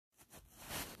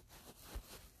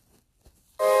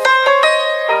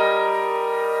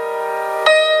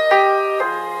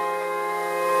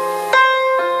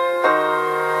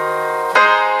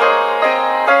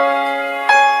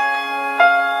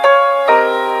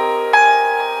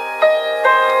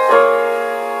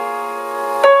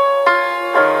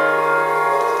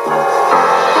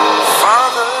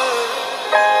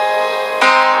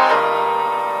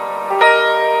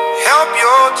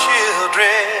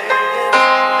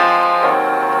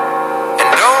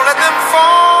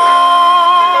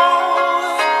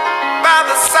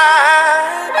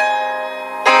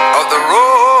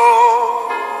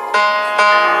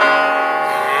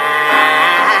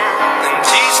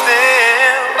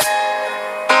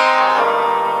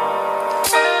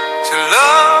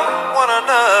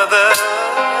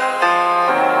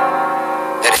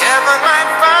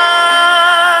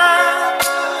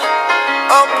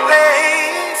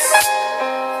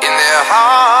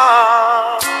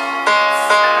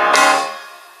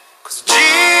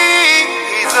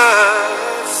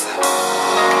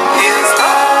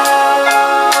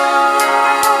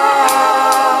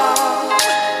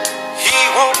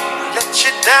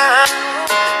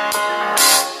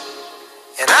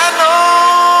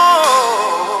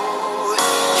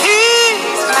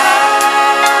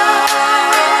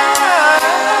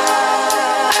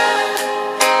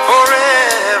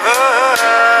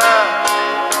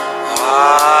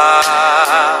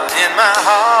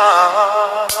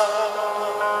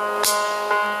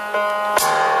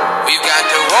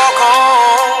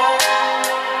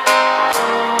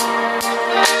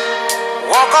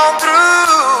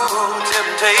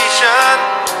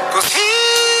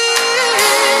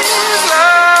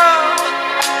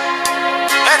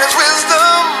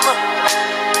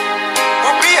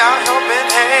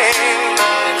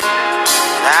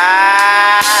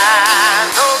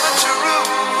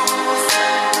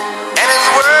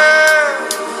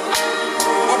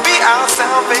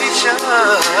salvation.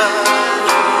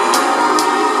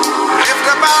 Lift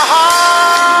up our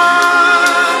hearts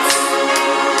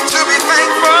to be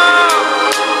thankful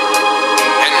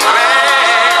and glad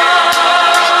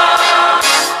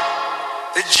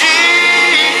that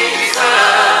Jesus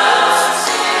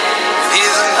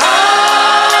is love.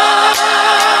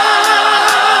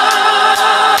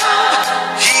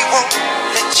 He won't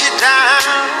let you down.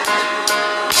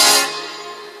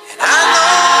 And I know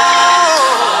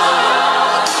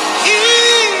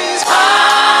He's mine.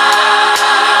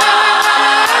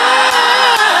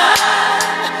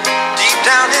 Deep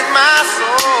down in my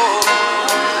soul,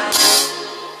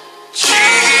 Jesus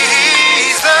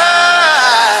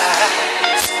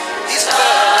is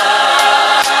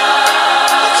love.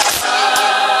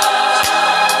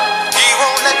 He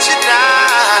won't let you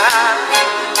down.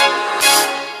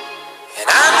 And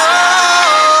I know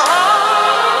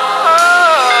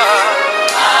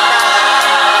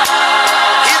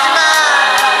He's mine,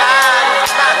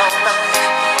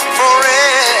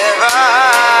 forever.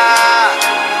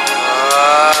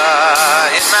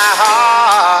 In my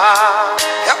heart,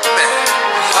 help me.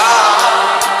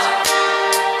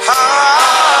 Heart.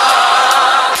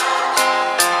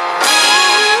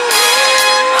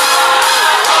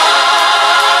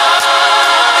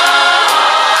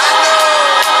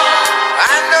 I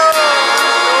know.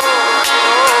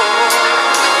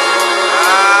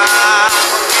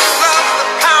 His love the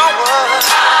power,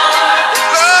 His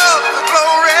love the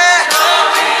glory,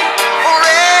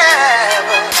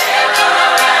 forever.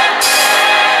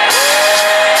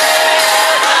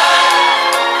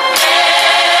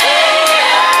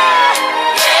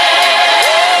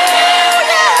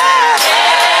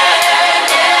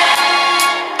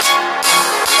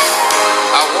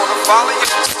 I wanna follow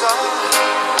your star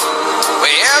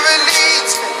wherever it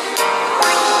leads me.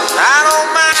 I don't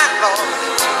mind, Lord.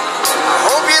 I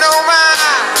hope you don't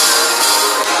mind.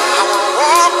 I wanna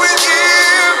walk with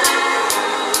you,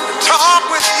 talk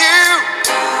with you,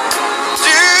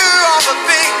 do all the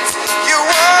things you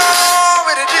want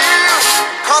me to do.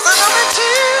 'Cause I know that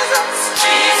Jesus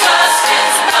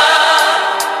is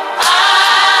love.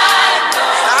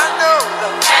 I know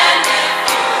love.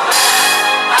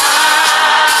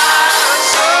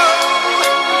 So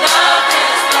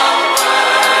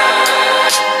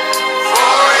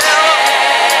forever.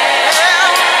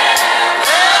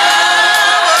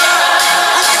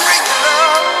 Who can bring you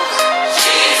love?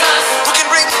 Jesus. Who can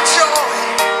bring you joy?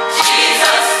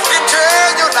 Jesus. Who can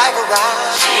turn your life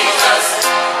around? Jesus.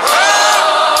 Oh,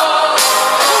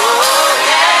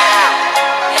 yeah.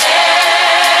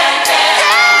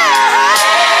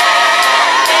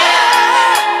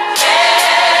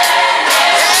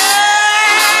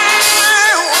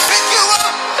 Who will pick you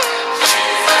up?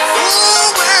 Who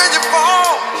when you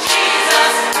fall?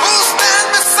 Who'll stand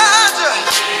beside you?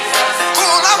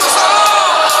 Who'll love us all?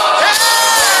 Hey,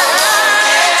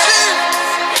 Jesus.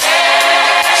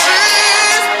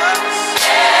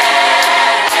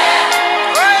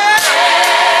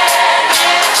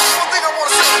 One thing I want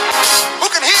to say. Who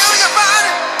can heal your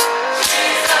body?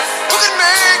 Who can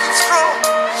make it strong?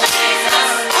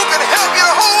 Who can help you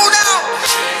to hold out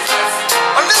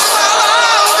a little while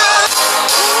longer?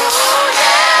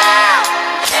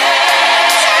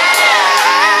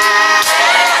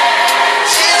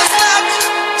 Jesus loves you.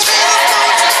 Jesus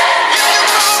wants you. If you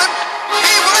call Him,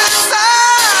 He will answer.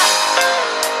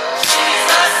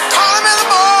 Call Him in the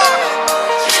morning.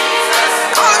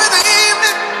 Call Him in the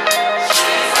evening.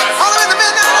 Call Him in the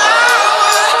midnight hour.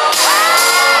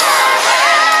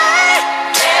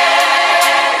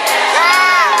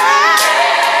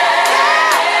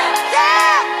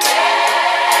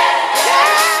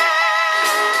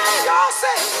 Y'all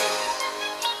say.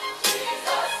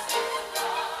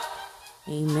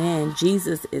 Amen.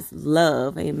 Jesus is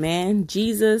love. Amen.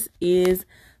 Jesus is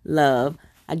love.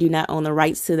 I do not own the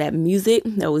rights to that music.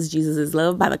 That was Jesus is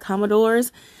Love by the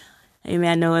Commodores.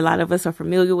 Amen. I know a lot of us are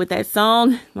familiar with that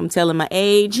song. I'm telling my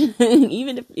age.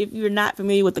 Even if you're not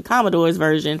familiar with the Commodores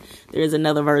version, there is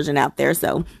another version out there.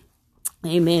 So,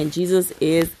 amen. Jesus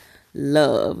is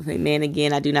love. Amen.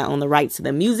 Again, I do not own the rights to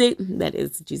the music. That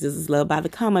is Jesus is Love by the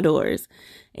Commodores.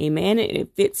 Amen. And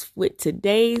it fits with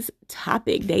today's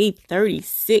topic, day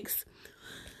 36.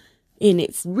 And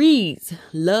it reads,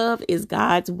 love is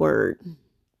God's word.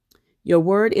 Your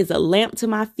word is a lamp to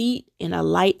my feet and a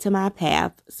light to my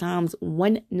path. Psalms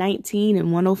 119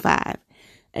 and 105.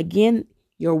 Again,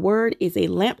 your word is a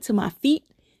lamp to my feet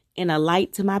and a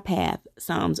light to my path.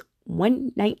 Psalms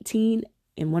 119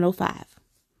 and 105.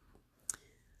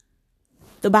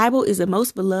 The Bible is the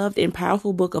most beloved and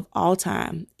powerful book of all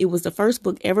time. It was the first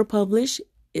book ever published.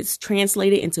 It's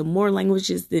translated into more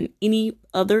languages than any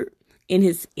other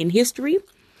in history,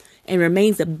 and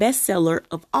remains a bestseller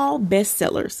of all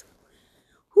bestsellers.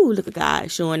 Whoo, look at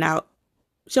God showing out.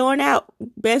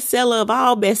 Bestseller of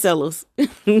all bestsellers.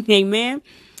 Amen.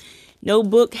 No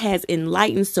book has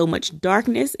enlightened so much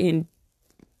darkness in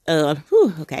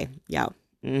okay, y'all.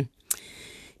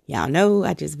 Y'all know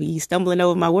I just be stumbling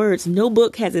over my words. No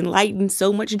book has enlightened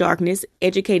so much darkness,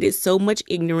 educated so much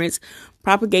ignorance,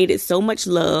 propagated so much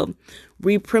love,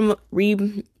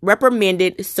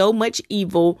 reprimanded so much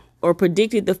evil, or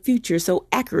predicted the future so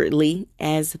accurately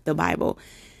as the Bible.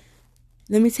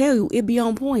 Let me tell you, it be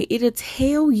on point. It'll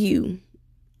tell you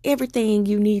everything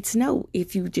you need to know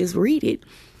if you just read it.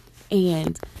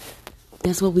 And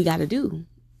that's what we got to do.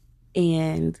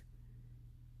 And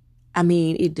I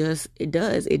mean, it does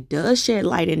shed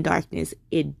light in darkness.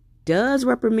 It does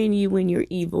reprimand you when you're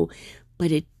evil,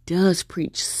 but it does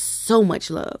preach so much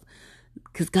love,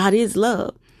 because God is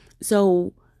love.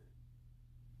 So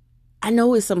I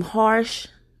know it's some harsh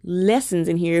lessons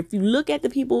in here. If you look at the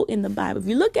people in the Bible, if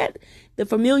you look at the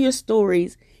familiar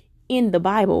stories in the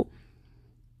Bible,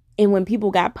 and when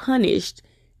people got punished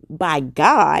by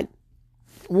God,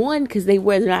 one, because they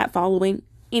were not following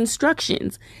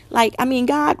instructions. Like, I mean,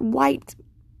 God wiped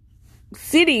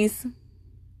cities,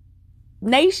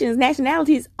 nations,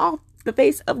 nationalities off the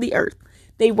face of the earth.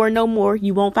 They were no more.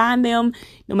 You won't find them.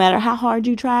 No matter how hard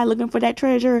you try looking for that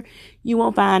treasure, you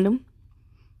won't find them.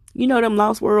 You know them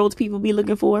lost worlds people be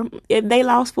looking for. If they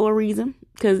lost for a reason,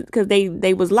 because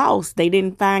they was lost. They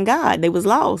didn't find God. They was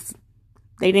lost.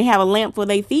 They didn't have a lamp for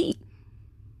their feet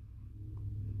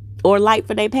or light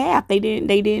for their path. They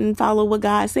didn't follow what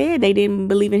God said. They didn't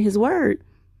believe in his word.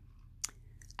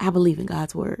 I believe in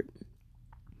God's word.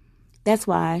 That's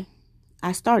why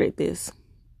I started this,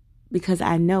 because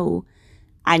I know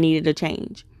I needed a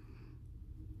change.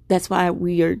 That's why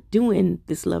we are doing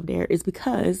this Love Dare, is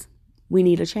because we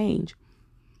need a change.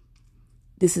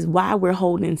 This is why we're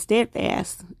holding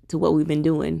steadfast to what we've been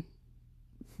doing,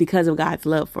 because of God's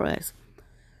love for us.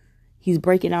 He's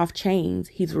breaking off chains.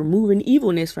 He's removing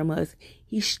evilness from us.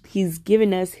 He's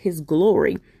given us his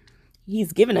glory.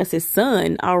 He's given us his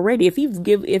son already. If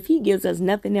he gives us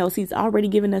nothing else, he's already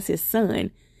given us his son.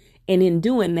 And in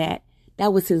doing that,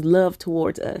 that was his love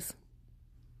towards us.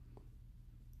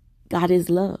 God is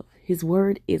love. His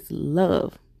word is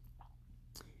love.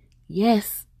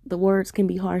 Yes, the words can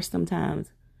be harsh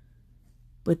sometimes,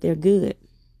 but they're good.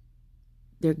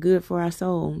 They're good for our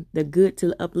soul. They're good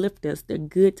to uplift us. They're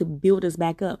good to build us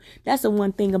back up. That's the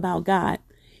one thing about God.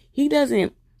 He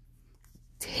doesn't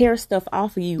tear stuff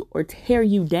off of you or tear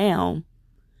you down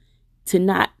to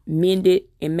not mend it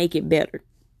and make it better.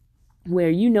 Where,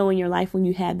 you know, in your life, when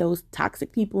you have those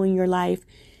toxic people in your life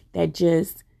that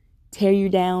just tear you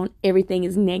down, everything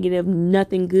is negative,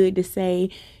 nothing good to say,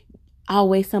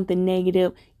 always something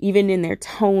negative, even in their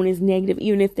tone is negative,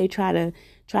 even if they try to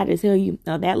tell you,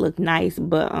 oh, that looked nice,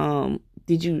 but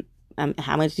did you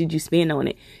how much did you spend on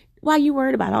it? Why are you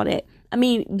worried about all that? I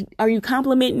mean, are you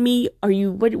complimenting me? Are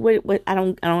you what I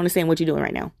don't understand what you're doing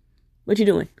right now. What you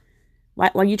doing?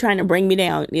 Why are you trying to bring me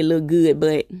down? It look good,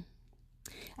 but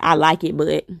I like it,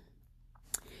 but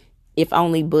if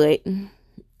only, but,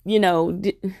 you know,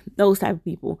 those type of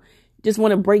people just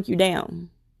want to break you down,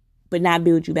 but not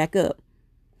build you back up.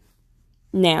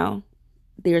 Now,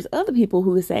 there's other people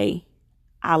who would say,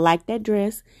 I like that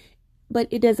dress, but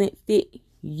it doesn't fit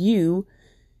you.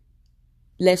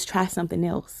 Let's try something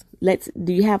else.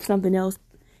 Do you have something else?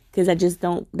 Because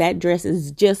that dress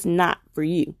is just not for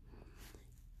you.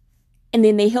 And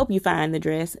then they help you find the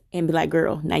dress and be like,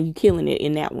 girl, now you killing it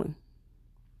in that one.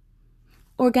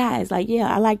 Or guys, like,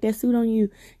 yeah, I like that suit on you.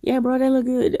 Yeah, bro, that look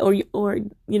good. Or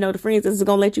you know, the friends that's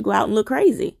going to let you go out and look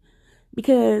crazy.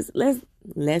 Because let's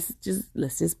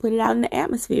just put it out in the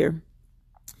atmosphere.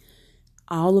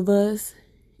 All of us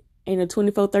ain't a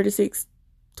 24, 36,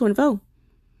 24.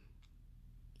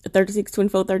 A 36,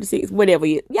 24, 36, whatever.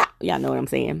 Y'all know what I'm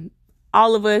saying.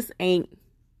 All of us ain't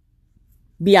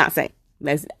Beyonce.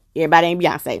 Everybody ain't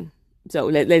Beyonce. So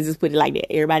let's just put it like that.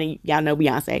 Everybody, y'all know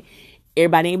Beyonce.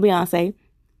 Everybody ain't Beyonce.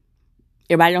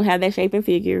 Everybody don't have that shape and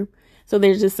figure. So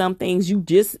there's just some things you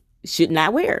just should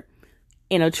not wear.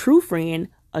 And a true friend,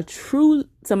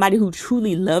 somebody who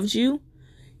truly loves you,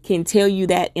 can tell you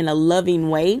that in a loving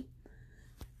way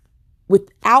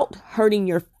without hurting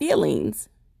your feelings,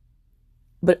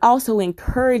 but also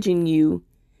encouraging you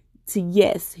to,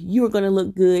 yes, you're going to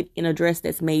look good in a dress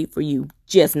that's made for you,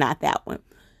 just not that one.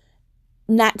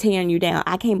 Not tearing you down.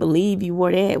 I can't believe you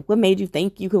wore that. What made you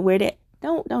think you could wear that?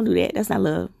 Don't do that. That's not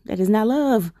love. That is not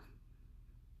love.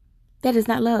 That is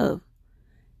not love.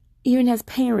 Even as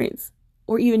parents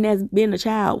or even as being a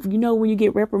child, when you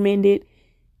get reprimanded,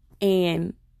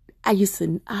 and I used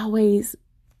to always,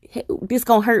 this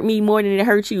gonna hurt me more than it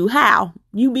hurts you. How?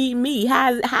 You beat me.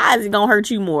 How is it gonna hurt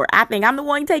you more? I think I'm the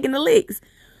one taking the licks.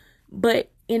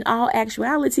 But in all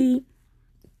actuality,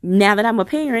 now that I'm a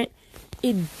parent,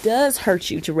 it does hurt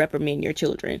you to reprimand your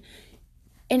children.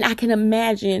 And I can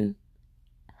imagine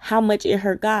how much it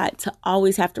hurt God to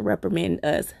always have to reprimand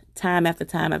us time after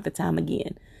time after time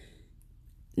again.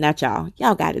 Not y'all.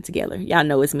 Y'all got it together. Y'all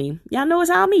know it's me. Y'all know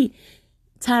it's all me.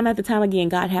 Time after time again,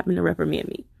 God happened to reprimand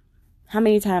me. How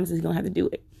many times is he going to have to do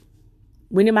it?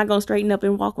 When am I going to straighten up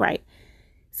and walk right?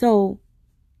 So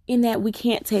in that, we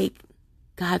can't take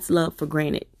God's love for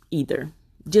granted either.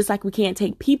 Just like we can't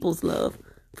take people's love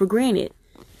for granted.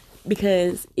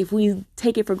 Because if we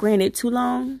take it for granted too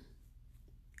long,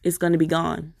 it's going to be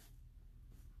gone.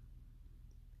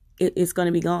 It's going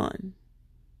to be gone.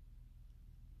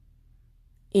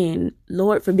 And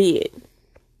Lord forbid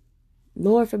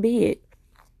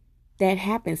that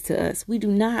happens to us. We do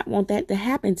not want that to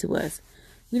happen to us.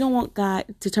 We don't want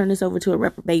God to turn us over to a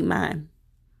reprobate mind.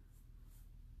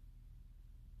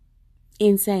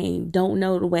 Insane. Don't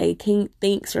know the way. Can't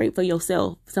think straight for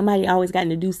yourself. Somebody always having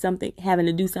to do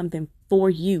something for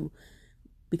you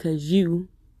because you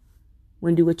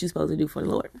wouldn't do what you're supposed to do for the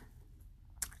Lord.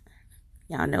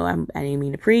 Y'all know I didn't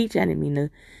mean to preach. I didn't mean to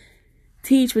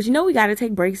teach, but we got to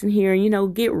take breaks in here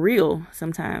and, get real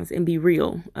sometimes and be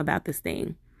real about this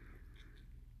thing.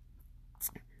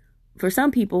 For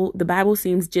some people, the Bible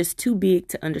seems just too big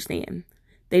to understand.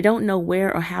 They don't know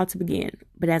where or how to begin.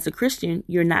 But as a Christian,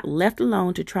 you're not left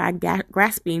alone to try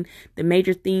grasping the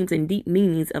major themes and deep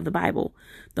meanings of the Bible.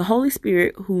 The Holy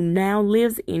Spirit, who now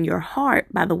lives in your heart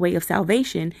by the way of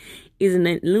salvation, is an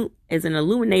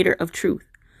illuminator of truth.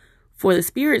 For the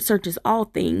Spirit searches all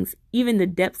things, even the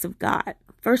depths of God.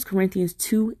 1 Corinthians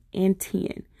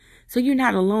 2:10. So you're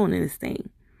not alone in this thing.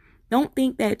 Don't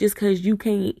think that just because you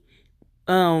can't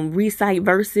recite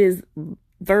verses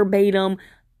verbatim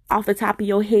off the top of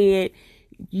your head,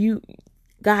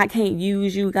 God can't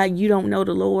use you. God, you don't know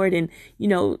the Lord. And,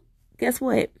 guess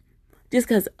what? Just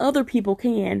because other people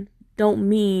can, don't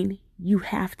mean you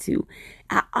have to.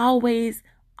 I always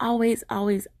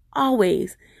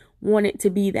wanted to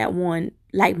be that one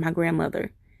like my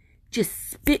grandmother.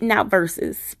 Just spitting out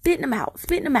verses, spitting them out.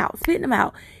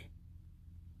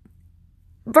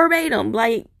 Verbatim,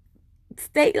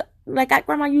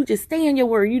 Grandma, you just stay in your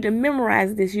word. You to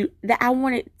memorize this. I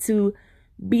wanted to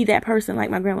be that person like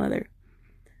my grandmother.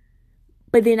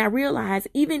 But then I realized,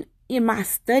 even in my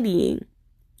studying,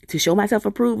 to show myself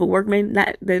approved, a workman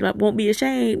that won't be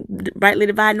ashamed, rightly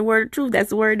dividing the word of truth.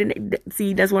 That's the word. And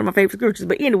see, that's one of my favorite scriptures.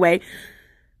 But anyway,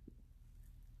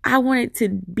 I wanted to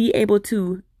be able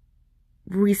to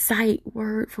recite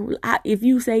word for word. If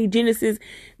you say Genesis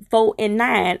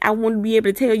 4:9, I want to be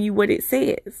able to tell you what it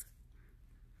says.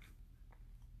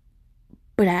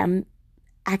 But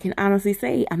I can honestly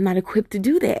say I'm not equipped to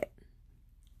do that.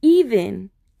 Even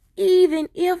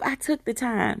if I took the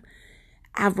time,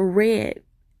 I've read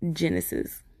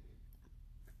Genesis.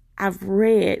 I've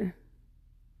read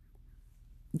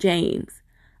James.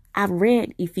 I've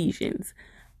read Ephesians.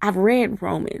 I've read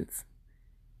Romans.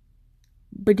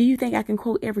 But do you think I can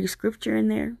quote every scripture in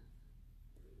there?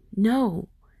 No,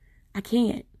 I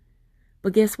can't.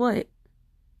 But guess what?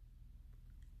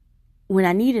 When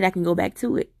I need it, I can go back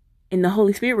to it. And the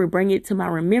Holy Spirit will bring it to my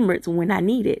remembrance when I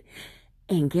need it.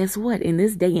 And guess what? In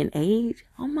this day and age,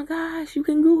 oh my gosh, you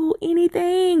can Google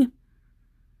anything.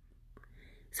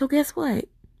 So guess what?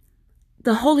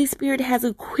 The Holy Spirit has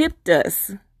equipped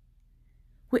us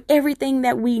with everything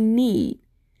that we need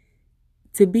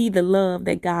to be the love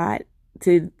that God,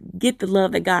 to get the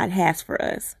love that God has for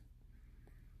us.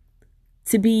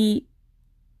 To be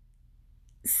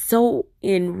so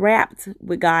enwrapped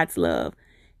with God's love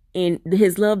and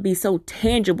his love be so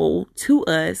tangible to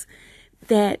us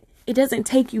that it doesn't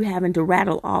take you having to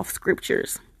rattle off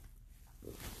scriptures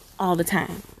all the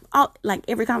time. Like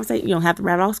every conversation, you don't have to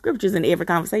rattle off scriptures in every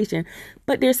conversation,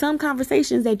 but there's some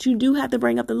conversations that you do have to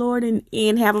bring up the Lord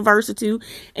and have a verse or two.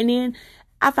 And then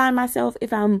I find myself,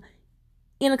 if I'm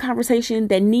in a conversation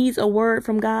that needs a word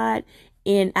from God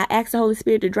and I ask the Holy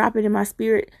Spirit to drop it in my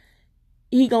spirit,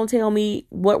 he gonna tell me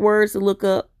what words to look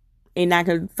up and I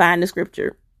can find the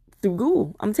scripture through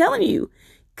Google. I'm telling you,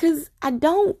 because I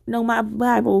don't know my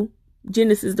Bible,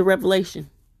 Genesis to Revelation.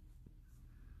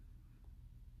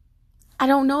 I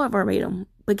don't know it verbatim,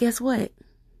 but guess what?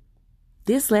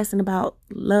 This lesson about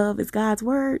love is God's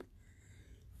word.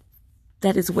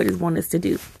 That is what He wants us to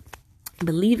do.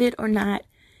 Believe it or not,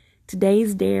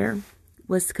 today's dare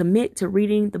was to commit to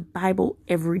reading the Bible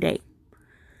every day.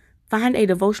 Find a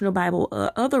devotional Bible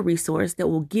or other resource that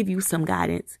will give you some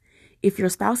guidance. If your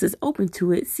spouse is open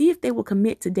to it, see if they will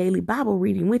commit to daily Bible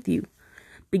reading with you.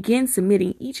 Begin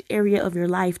submitting each area of your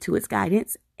life to its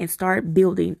guidance and start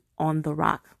building on the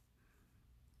rock.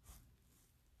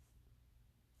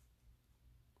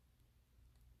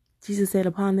 Jesus said,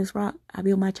 upon this rock, I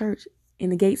build my church,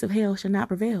 and the gates of hell shall not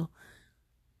prevail.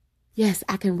 Yes,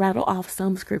 I can rattle off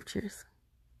some scriptures.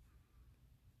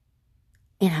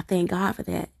 And I thank God for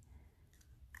that.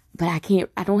 But I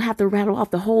don't have to rattle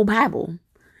off the whole Bible.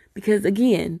 Because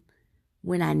again,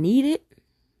 when I need it,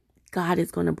 God is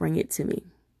going to bring it to me.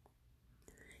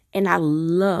 And I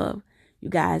love, you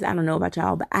guys, I don't know about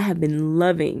y'all, but I have been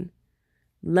loving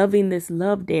this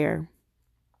Love Dare.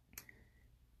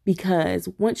 Because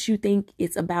once you think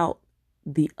it's about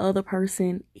the other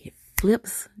person, it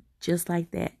flips just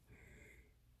like that.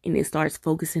 And it starts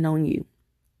focusing on you.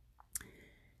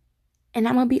 And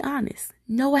I'm going to be honest.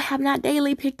 No, I have not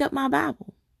daily picked up my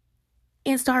Bible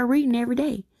and started reading every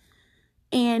day.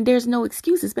 And there's no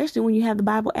excuse, especially when you have the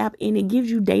Bible app and it gives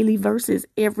you daily verses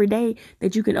every day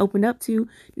that you can open up to.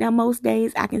 Now, most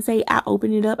days I can say I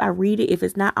open it up, I read it. If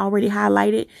it's not already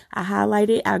highlighted, I highlight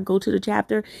it. I go to the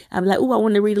chapter. I'm like, oh, I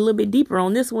want to read a little bit deeper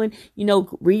on this one.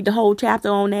 Read the whole chapter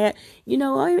on that.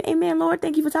 Amen, Lord,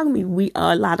 thank you for talking to me.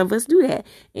 A lot of us do that.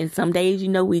 And some days,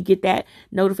 we get that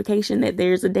notification that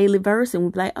there's a daily verse and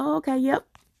we're like, oh, okay, yep.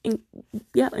 And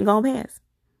go on past.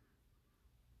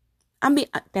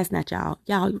 That's not y'all.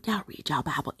 Y'all read y'all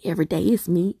Bible every day. It's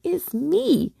me.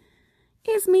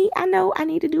 I know I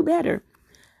need to do better.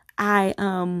 So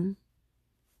I'm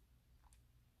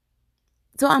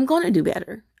going to do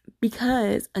better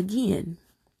because again,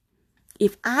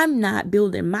 if I'm not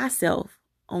building myself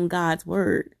on God's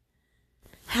word,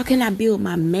 how can I build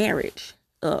my marriage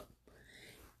up?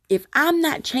 If I'm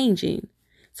not changing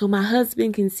so my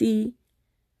husband can see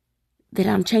that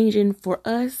I'm changing for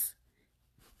us,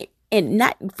 and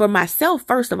not for myself,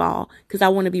 first of all, because I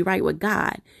want to be right with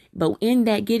God. But in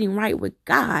that getting right with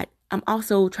God, I'm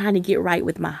also trying to get right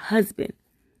with my husband.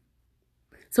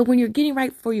 So when you're getting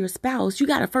right for your spouse, you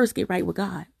got to first get right with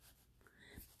God.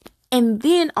 And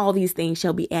then all these things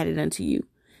shall be added unto you.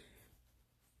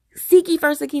 Seek ye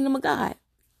first the kingdom of God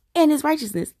and his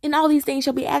righteousness, and all these things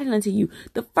shall be added unto you.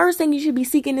 The first thing you should be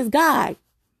seeking is God.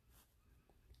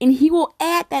 And he will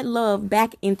add that love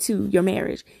back into your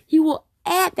marriage. He will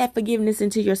add that forgiveness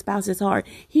into your spouse's heart.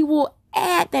 He will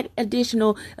add that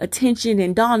additional attention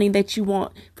and dawning that you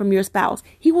want from your spouse.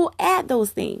 He will add those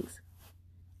things.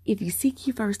 If you seek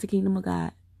ye first the kingdom of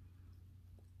God.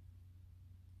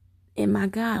 And my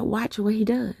God, watch what he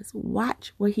does.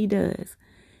 Watch what he does.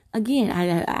 Again,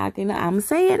 I'm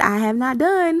saying I have not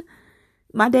done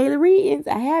my daily readings.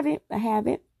 I haven't.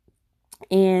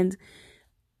 And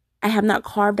I have not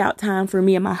carved out time for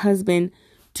me and my husband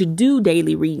to do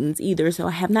daily readings either. So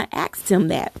I have not asked him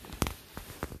that.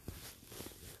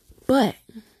 But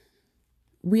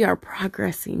we are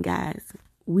progressing, guys.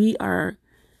 We are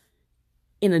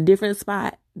in a different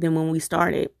spot than when we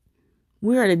started.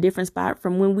 We're at a different spot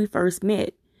from when we first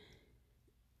met.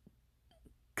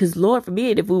 Because Lord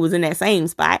forbid if we was in that same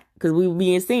spot, because we would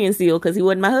be in sin still because he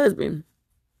wasn't my husband.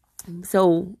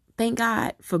 So thank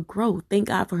God for growth. Thank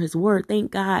God for his word.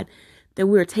 Thank God that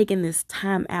we're taking this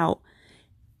time out.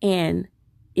 And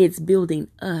it's building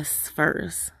us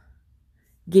first.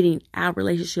 Getting our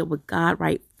relationship with God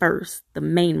right first. The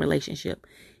main relationship.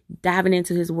 Diving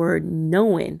into his word.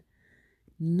 Knowing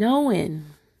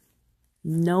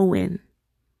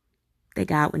that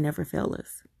God would never fail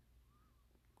us.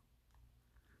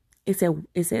 It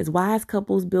says, wise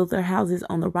couples build their houses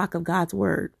on the rock of God's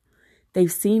word.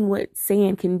 They've seen what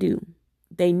sand can do.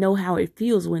 They know how it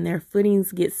feels when their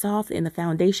footings get soft and the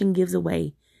foundation gives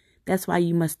away. That's why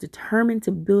you must determine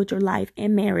to build your life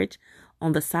and marriage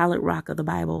on the solid rock of the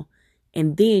Bible.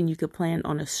 And then you could plan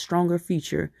on a stronger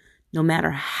future, no matter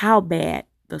how bad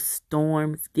the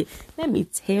storms get. Let me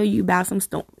tell you about some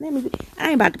storms. I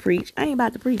ain't about to preach. But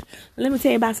let me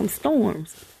tell you about some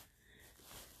storms.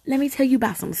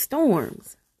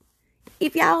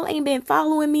 If y'all ain't been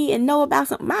following me and know about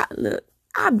something, look,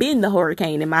 I've been the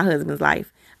hurricane in my husband's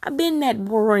life. I've been that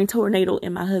roaring tornado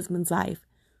in my husband's life.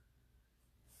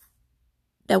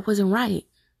 That wasn't right.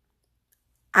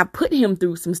 I put him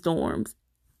through some storms.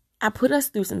 I put us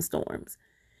through some storms.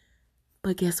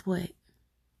 But guess what?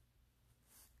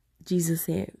 Jesus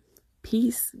said,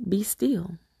 peace, be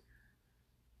still.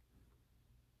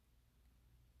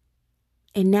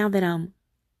 And now that I'm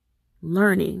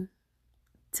learning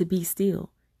to be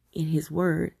still in his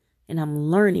word, and I'm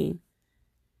learning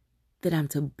that I'm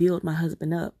to build my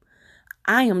husband up,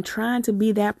 I am trying to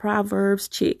be that Proverbs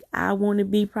chick. I want to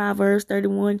be Proverbs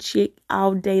 31 chick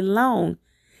all day long.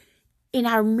 And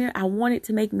I remember I wanted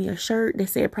to make me a shirt that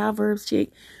said Proverbs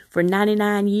chick for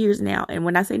 99 years now. And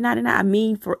when I say 99, I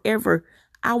mean forever.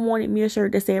 I wanted me a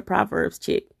shirt that said Proverbs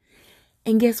chick.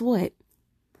 And guess what?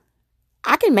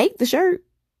 I can make the shirt.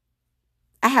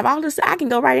 I have all this. I can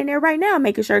go right in there right now and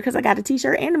make a shirt because I got a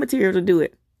t-shirt and the material to do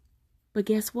it. But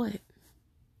guess what?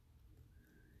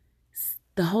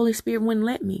 The Holy Spirit wouldn't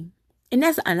let me. And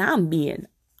I'm being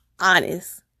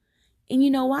honest. And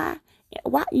you know why?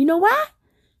 You know why?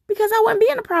 Because I wasn't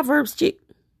being a Proverbs chick.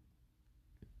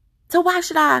 So why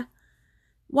should I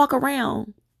walk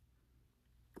around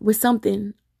with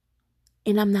something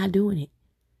and I'm not doing it?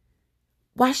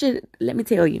 Let me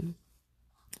tell you,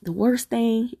 the worst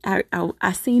thing,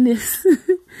 I seen this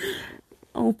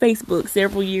on Facebook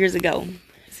several years ago.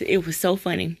 It was so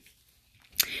funny.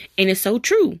 And it's so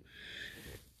true.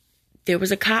 There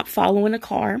was a cop following a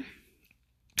car.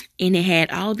 And it had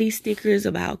all these stickers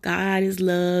about God is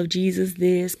love, Jesus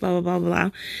this, blah, blah, blah, blah.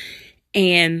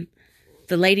 And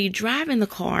the lady driving the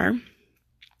car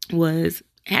was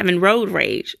having road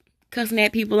rage, cussing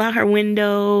at people out her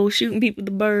window, shooting people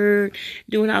with the bird,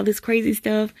 doing all this crazy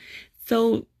stuff.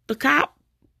 So the cop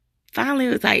finally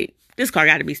was like, this car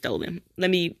got to be stolen.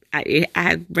 I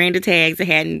ran the tags. It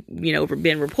hadn't,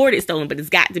 been reported stolen, but it's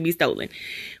got to be stolen.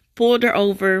 Pulled her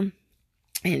over.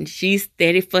 And she's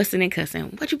steady fussing and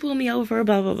cussing. What you pulling me over for?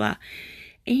 Blah, blah, blah.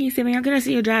 And he said, man, can I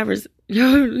see your driver's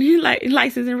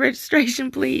license and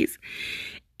registration, please?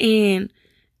 And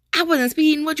I wasn't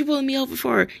speeding. What you pulling me over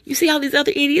for? You see all these other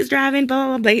idiots driving,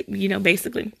 blah, blah, blah,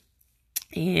 basically.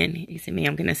 And he said,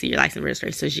 ma'am, can I see your license and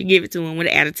registration? So she gave it to him with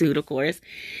an attitude, of course.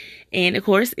 And, of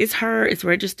course, it's her. It's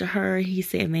registered to her. He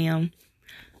said, ma'am,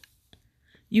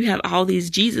 you have all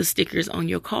these Jesus stickers on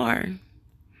your car.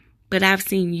 But I've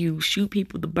seen you shoot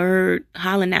people with the bird,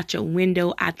 hollering out your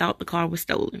window. I thought the car was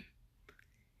stolen.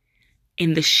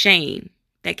 And the shame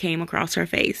that came across her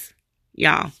face.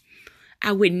 Y'all,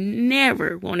 I would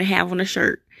never want to have on a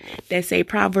shirt that say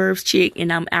Proverbs chick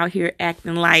and I'm out here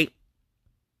acting like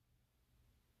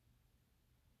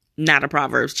not a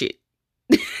Proverbs chick.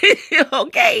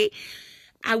 Okay?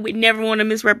 I would never want to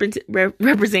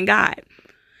misrepresent God.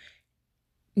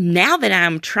 Now that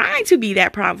I'm trying to be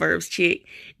that Proverbs chick,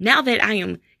 now that I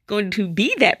am going to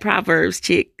be that Proverbs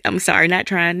chick, now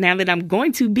that I'm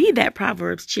going to be that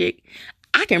Proverbs chick,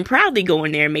 I can proudly go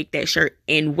in there and make that shirt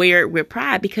and wear it with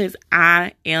pride because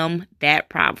I am that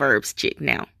Proverbs chick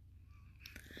now.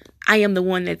 I am the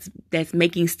one that's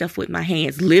making stuff with my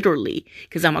hands, literally,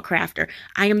 because I'm a crafter.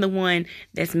 I am the one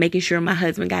that's making sure my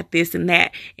husband got this and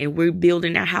that, and we're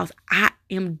building our house. I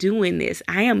am doing this.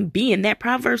 I am being that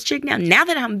Proverbs chick now. Now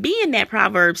that I'm being that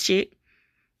Proverbs chick,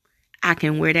 I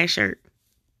can wear that shirt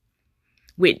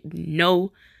with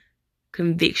no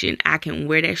conviction. I can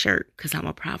wear that shirt because I'm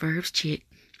a Proverbs chick.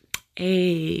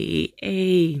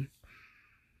 Hey.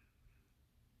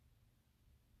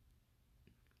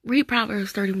 Read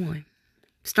Proverbs 31,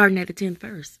 starting at the 10th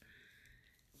verse.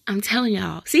 I'm telling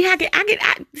y'all. See, I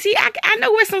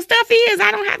know where some stuff is. I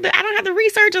don't have to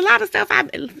research a lot of stuff.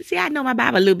 I know my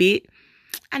Bible a little bit.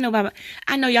 I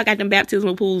know y'all got them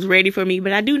baptismal pools ready for me,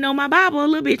 but I do know my Bible a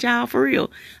little bit, y'all, for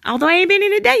real. Although I ain't been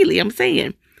in it daily, I'm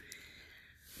saying.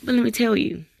 But let me tell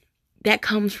you, that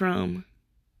comes from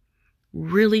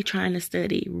really trying to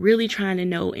study, really trying to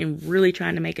know, and really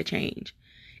trying to make a change.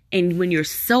 And when you're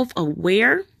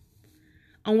self-aware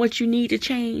on what you need to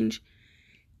change,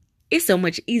 it's so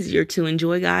much easier to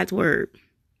enjoy God's word.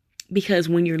 Because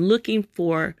when you're looking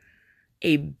for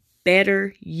a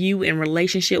better you in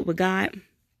relationship with God,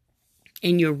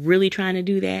 and you're really trying to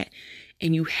do that,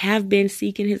 and you have been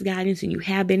seeking his guidance, and you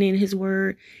have been in his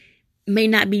word, may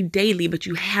not be daily, but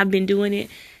you have been doing it,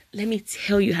 let me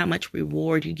tell you how much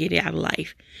reward you get out of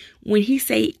life. When he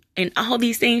say, and all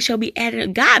these things shall be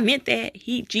added, God meant that.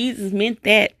 Jesus meant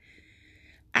that.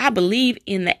 I believe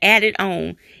in the added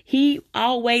on. He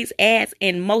always adds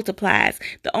and multiplies.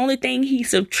 The only thing he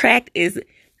subtract is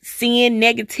sin,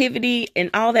 negativity, and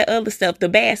all that other stuff, the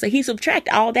bad. So he subtract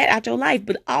all that out your life,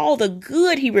 but all the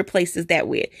good he replaces that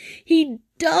with. He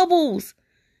doubles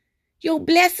your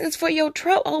blessings for your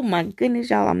trouble. Oh my goodness,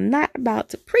 y'all. I'm not about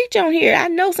to preach on here. I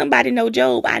know somebody know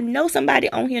Job. I know somebody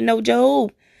on here know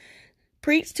Job.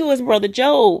 Preach to us, brother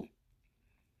Job.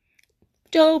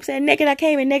 Job said, naked I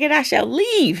came and naked I shall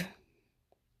leave.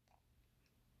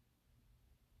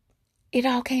 It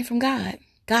all came from God.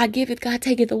 God giveth, God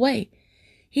taketh away.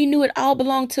 He knew it all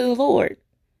belonged to the Lord.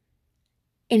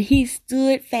 And he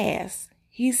stood fast.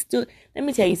 Let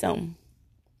me tell you something.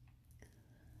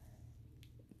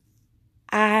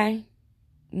 I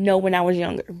know when I was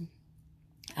younger,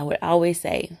 I would always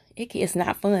say, it's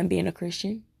not fun being a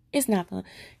Christian. It's not fun.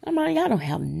 I'm like, y'all don't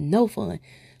have no fun.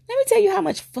 Let me tell you how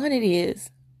much fun it is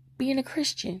being a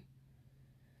Christian.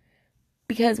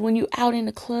 Because when you out in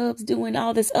the clubs doing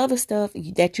all this other stuff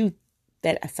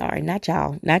not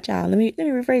y'all. Let me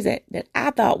rephrase that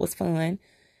I thought was fun.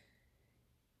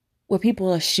 Where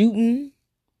people are shooting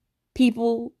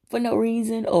people for no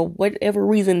reason or whatever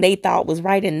reason they thought was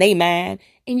right in their mind,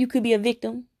 and you could be a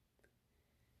victim.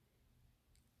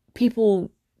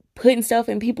 People putting stuff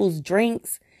in people's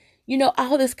drinks,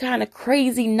 all this kind of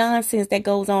crazy nonsense that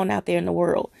goes on out there in the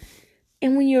world.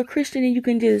 And when you're a Christian and you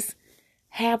can just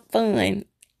have fun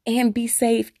and be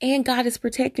safe and God is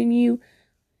protecting you,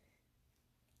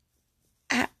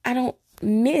 I don't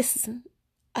miss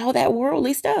all that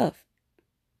worldly stuff.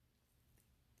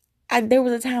 There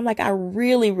was a time I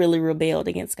really, really rebelled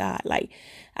against God.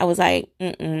 I was like,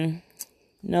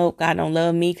 nope, God don't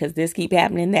love me because this keep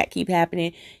happening, that keep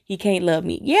happening. He can't love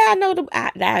me. Yeah, I know.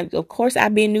 Of course,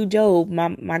 I've been New Job.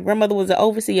 My grandmother was an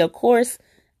overseer. Of course,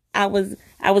 I was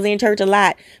in church a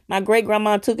lot. My great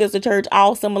grandma took us to church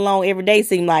all summer long, every day.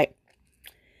 Seemed like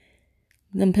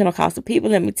them Pentecostal people.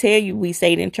 Let me tell you, we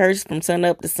stayed in church from sun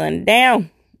up to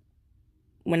sundown.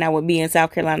 When I would be in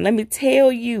South Carolina, let me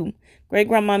tell you. Great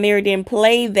grandma Mary didn't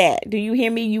play that. Do you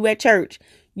hear me? You at church.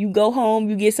 You go home,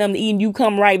 you get something to eat, and you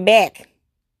come right back.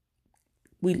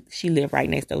 She lived right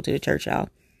next door to the church, y'all.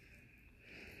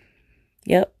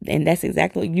 Yep. And that's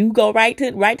exactly, you go right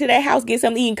to that house, get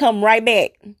something to eat, and come right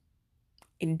back.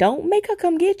 And don't make her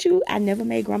come get you. I never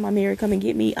made Grandma Mary come and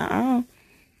get me. I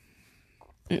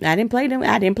didn't play them.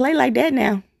 I didn't play like that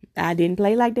now. I didn't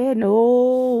play like that.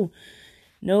 No.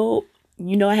 I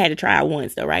had to try it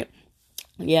once though, right?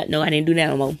 Yeah, no, I didn't do that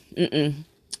no more.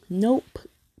 Nope.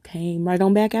 Came right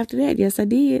on back after that. Yes, I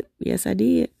did.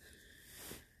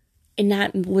 And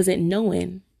I wasn't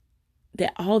knowing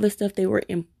that all the stuff they were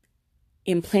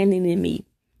implanting in me,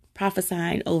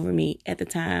 prophesying over me at the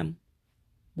time,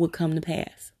 would come to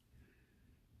pass.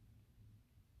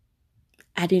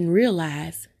 I didn't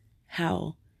realize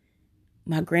how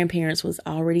my grandparents was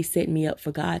already setting me up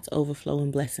for God's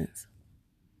overflowing blessings.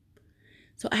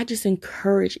 So I just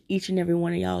encourage each and every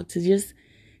one of y'all to just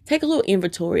take a little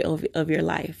inventory of your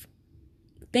life.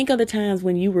 Think of the times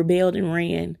when you rebelled and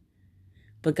ran,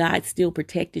 but God still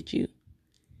protected you.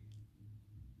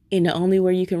 And the only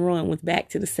way you can run was back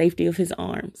to the safety of his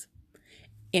arms.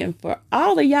 And for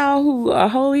all of y'all who are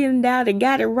holy and endowed and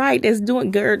got it right, that's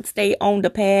doing good, stay on the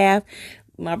path.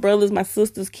 My brothers, my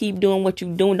sisters, keep doing what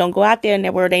you're doing. Don't go out there in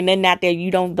that world. Ain't nothing out there.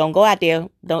 You don't go out there.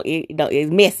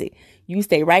 It's messy. You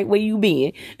stay right where you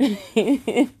been.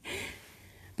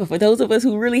 But for those of us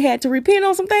who really had to repent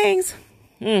on some things,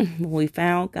 we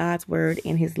found God's word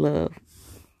and his love.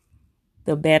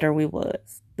 The better we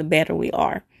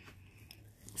are.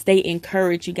 Stay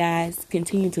encouraged, you guys.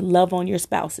 Continue to love on your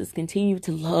spouses. Continue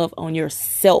to love on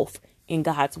yourself in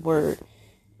God's word.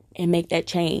 And make that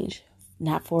change.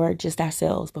 Not for just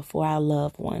ourselves, but for our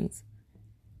loved ones.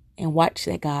 And watch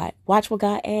what God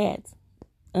adds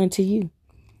unto you.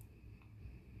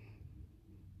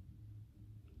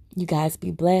 You guys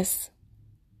be blessed.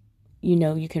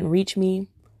 You can reach me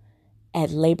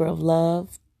at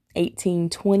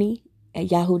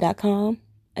laboroflove1820@yahoo.com.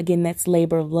 Again, that's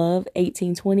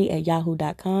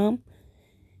laboroflove1820@yahoo.com.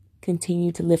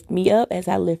 Continue to lift me up as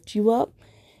I lift you up.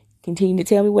 Continue to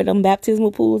tell me where them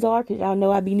baptismal pools are, because y'all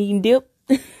know I be needing dip.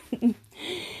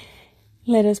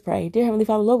 Let us pray. Dear Heavenly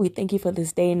Father, Lord, we thank you for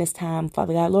this day and this time,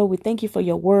 Father God. Lord, we thank you for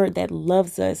your word that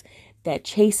loves us, that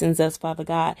chastens us, Father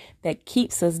God, that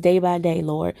keeps us day by day,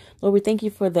 Lord. Lord, we thank you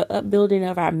for the upbuilding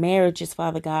of our marriages,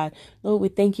 Father God. Lord, we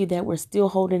thank you that we're still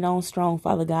holding on strong,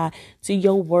 Father God, to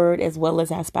your word as well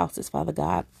as our spouses, Father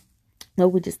God.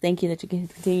 Lord, we just thank you that you can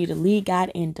continue to lead,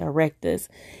 God, and direct us.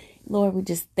 Lord, we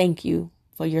just thank you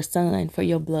for your son, for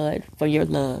your blood, for your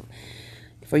love,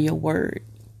 for your word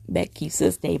that keeps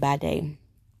us day by day.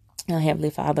 Now, Heavenly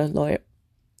Father, Lord,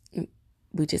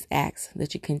 we just ask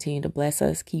that you continue to bless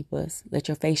us, keep us, let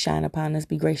your face shine upon us,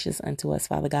 be gracious unto us,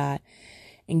 Father God,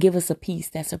 and give us a peace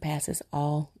that surpasses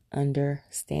all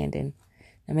understanding.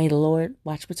 And may the Lord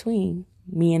watch between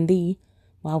me and thee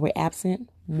while we're absent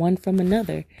one from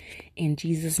another. In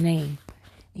Jesus' name,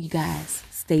 you guys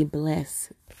stay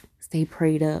blessed, stay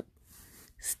prayed up,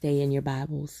 stay in your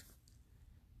Bibles.